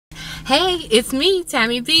Hey, it's me,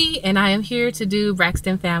 Tammy B, and I am here to do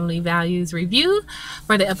Braxton Family Values Review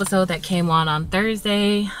for the episode that came on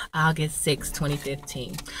Thursday, August 6,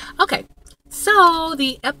 2015. Okay, so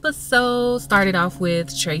the episode started off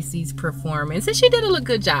with Tracy's performance, and she did a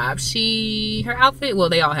good job. Her outfit, well,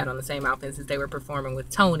 they all had on the same outfit since they were performing with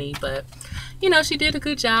Tony, but she did a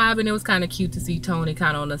good job, and it was kind of cute to see Tony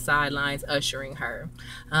kind of on the sidelines ushering her.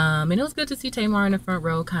 And it was good to see Tamar in the front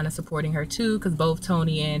row kind of supporting her too, because both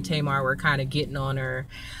Tony and Tamar were kind of getting on her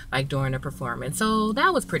like during the performance. So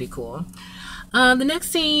that was pretty cool. The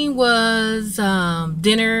next scene was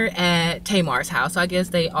dinner at Tamar's house. So I guess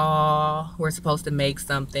they all were supposed to make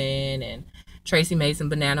something, and Tracy made some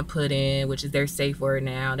banana pudding, which is their safe word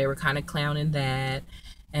now. They were kind of clowning that.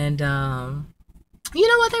 And you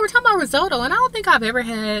know what? They were talking about risotto, and I don't think I've ever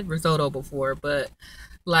had risotto before, but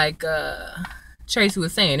like Tracy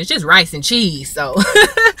was saying, it's just rice and cheese. So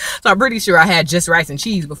so I'm pretty sure I had just rice and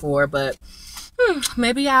cheese before, but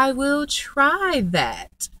maybe I will try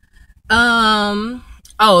that.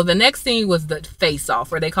 Oh, the next scene was the face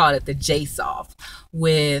off, or they called it the Jace off,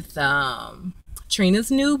 with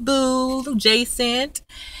Trina's new boo, Jason,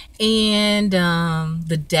 and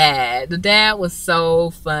the dad. The dad was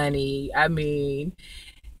so funny. I mean,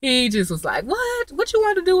 he just was like, what you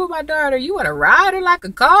want to do with my daughter? You want to ride her like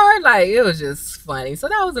a car? Like, it was just funny. So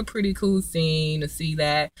that was a pretty cool scene to see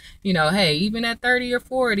that, hey, even at 30 or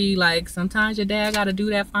 40, like, sometimes your dad got to do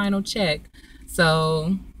that final check.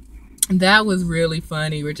 So that was really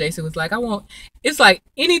funny, where Jason was like, it's like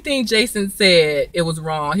anything Jason said, it was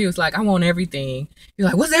wrong. He was like, I want everything. He's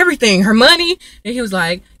like, what's everything? Her money? And he was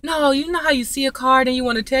like, no, you know how you see a car and you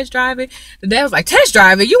want to test drive it? The dad was like, test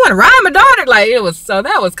drive it? You want to ride my daughter? Like,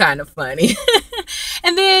 that was kind of funny.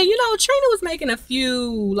 And then, Trina was making a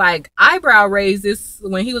few like eyebrow raises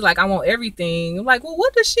when he was like, I want everything. I'm like, well,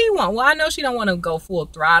 what does she want? Well, I know she don't want to go full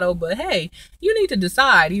throttle, but hey, you need to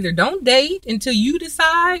decide. Either don't date until you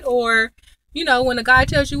decide, or when a guy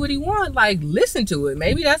tells you what he wants, like, listen to it.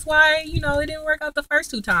 Maybe that's why, it didn't work out the first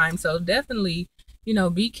 2 times. So definitely,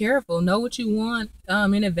 be careful. Know what you want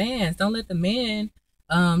in advance. Don't let the man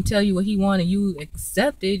tell you what he wants and you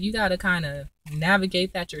accept it. You got to kind of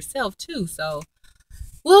navigate that yourself too. So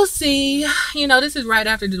we'll see. This is right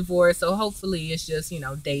after the divorce, so hopefully it's just,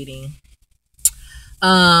 dating.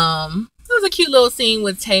 It was a cute little scene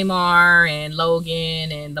with Tamar and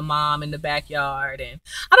Logan and the mom in the backyard, and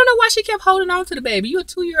I don't know why she kept holding on to the baby. He a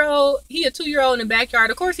 2-year-old in the backyard.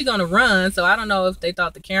 Of course he's gonna run, so I don't know if they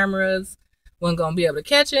thought the cameras weren't gonna be able to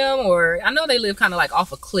catch him, or I know they live kind of like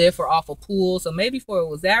off a cliff or off a pool, so maybe it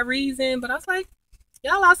was that reason. But I was like,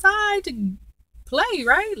 y'all outside to play,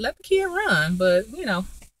 right? Let the kid run. But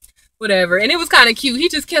whatever. And it was kind of cute. He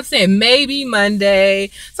just kept saying maybe Monday.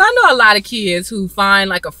 So I know a lot of kids who find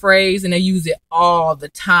like a phrase and they use it all the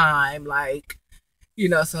time, like,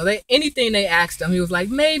 so anything they asked him, he was like,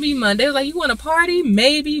 maybe Monday. It was like, you want a party?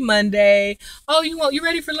 Maybe Monday. Oh, you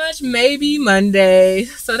ready for lunch? Maybe Monday.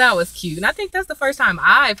 So that was cute. And I think that's the first time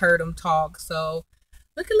I've heard him talk. So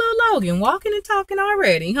look at little Logan walking and talking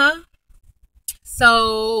already, huh?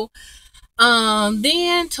 So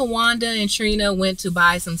then Tawanda and Trina went to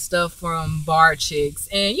buy some stuff from Bar Chicks.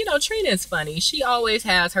 And, Trina is funny. She always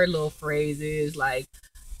has her little phrases like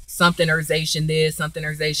something erzation this, something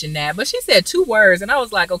erzation that. But she said 2 words, and I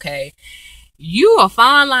was like, okay, you a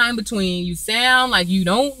fine line between you sound like you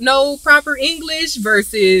don't know proper English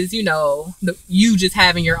versus, you just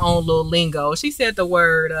having your own little lingo. She said the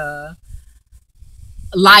word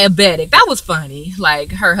liabetic. That was funny.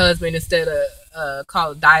 Like her husband, instead of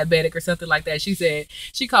call it diabetic or something like that, she said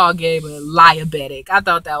she called Gabe a liabetic. I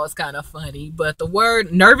thought that was kind of funny. But the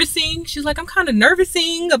word nervousing, she's like, I'm kind of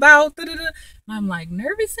nervousing about da-da-da. I'm like,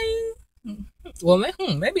 nervousing? Well,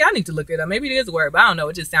 maybe I need to look it up. Maybe it is a word, but I don't know.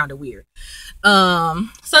 It just sounded weird.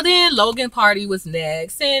 So then Logan party was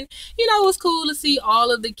next, and it was cool to see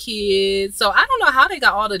all of the kids. So I don't know how they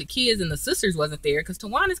got all of the kids and the sisters wasn't there, because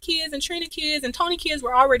Tawana's kids and Trina kids and Tony kids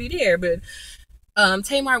were already there, but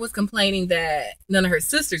Tamar was complaining that none of her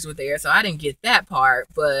sisters were there, so I didn't get that part.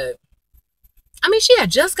 But I mean, she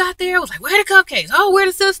had just got there. I was like, where are the cupcakes? Oh, where are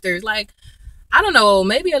the sisters? Like, I don't know,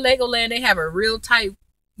 maybe at Legoland they have a real tight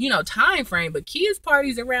time frame, but kids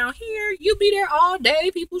parties around here, you be there all day.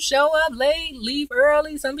 People show up late, leave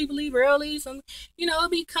early. Some people leave early, some it'll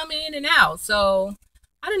be come in and out. So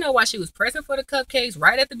I didn't know why she was pressing for the cupcakes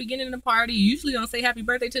right at the beginning of the party. You usually don't say happy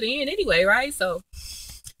birthday to the end anyway, right? So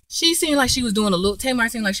she seemed like she was doing Tamar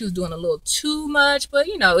seemed like she was doing a little too much, but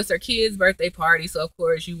it's her kid's birthday party, so of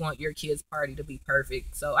course you want your kid's party to be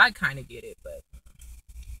perfect. So I kind of get it, but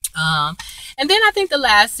Um, and then I think the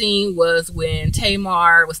last scene was when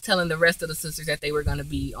Tamar was telling the rest of the sisters that they were going to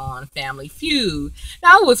be on Family Feud.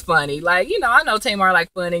 That was funny. Like, I know Tamar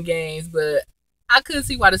like fun and games, but I could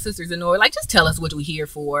see why the sisters annoyed. Like, just tell us what we're here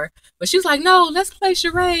for. But she was like, no, let's play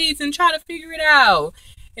charades and try to figure it out.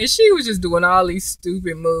 And she was just doing all these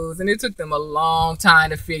stupid moves, and it took them a long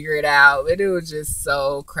time to figure it out. But it was just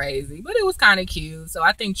so crazy. But it was kind of cute. So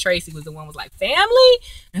I think Tracy was the one who was like, family?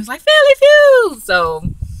 And it's like, Family Feud. So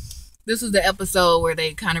this was the episode where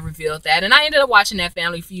they kind of revealed that. And I ended up watching that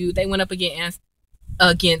Family Feud. They went up against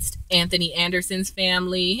Anthony Anderson's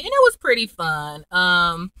family, and it was pretty fun.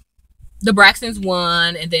 The Braxtons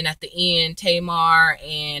won, and then at the end, Tamar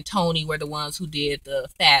and Tony were the ones who did the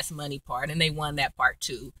fast money part, and they won that part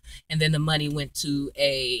too. And then the money went to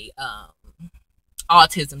a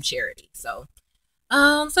autism charity. So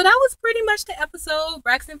that was pretty much the episode.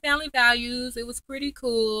 Braxton Family Values. It was pretty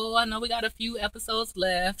cool. I know we got a few episodes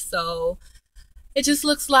left, so it just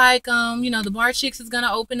looks like the Bar Chicks is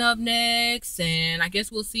gonna open up next, and I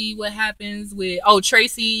guess we'll see what happens with. Oh,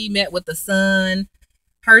 Tracy met with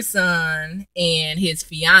her son and his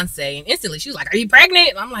fiance, and instantly she was like, "Are you pregnant?"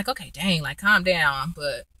 And I'm like, "Okay, dang, like calm down."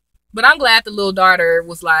 But I'm glad the little daughter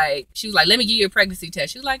was like, "Let me give you a pregnancy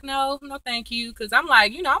test." She was like, "No, no, thank you," because I'm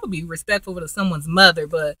like, I would be respectful to someone's mother,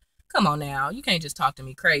 but come on now, you can't just talk to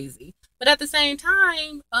me crazy. But at the same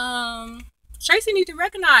time, Tracy need to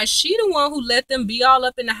recognize she the one who let them be all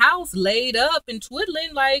up in the house, laid up and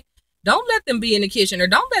twiddling. Like, don't let them be in the kitchen or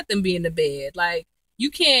don't let them be in the bed. Like, you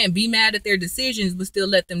can't be mad at their decisions, but still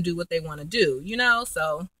let them do what they want to do,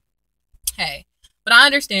 So, hey. But I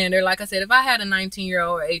understand her. Like I said, if I had a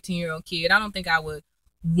 19-year-old or 18-year-old kid, I don't think I would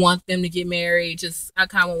want them to get married. Just, I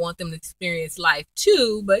kind of want them to experience life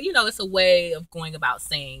too. But, it's a way of going about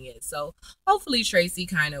saying it. So hopefully Tracy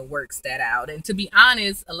kind of works that out. And to be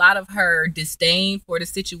honest, a lot of her disdain for the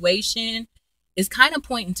situation is kind of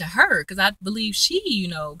pointing to her, because I believe she,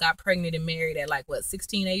 got pregnant and married at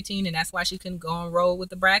 16, 18, and that's why she couldn't go on road with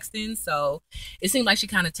the Braxtons. So it seemed like she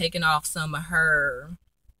kind of taken off some of her,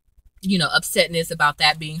 upsetness about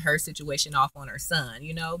that being her situation off on her son,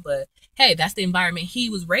 but hey, that's the environment he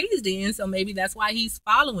was raised in, so maybe that's why he's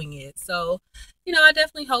following it. So, I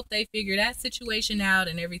definitely hope they figure that situation out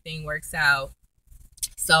and everything works out.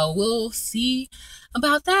 So we'll see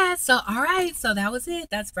about that. So, all right. So that was it.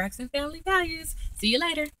 That's Braxton Family Values. See you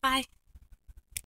later. Bye.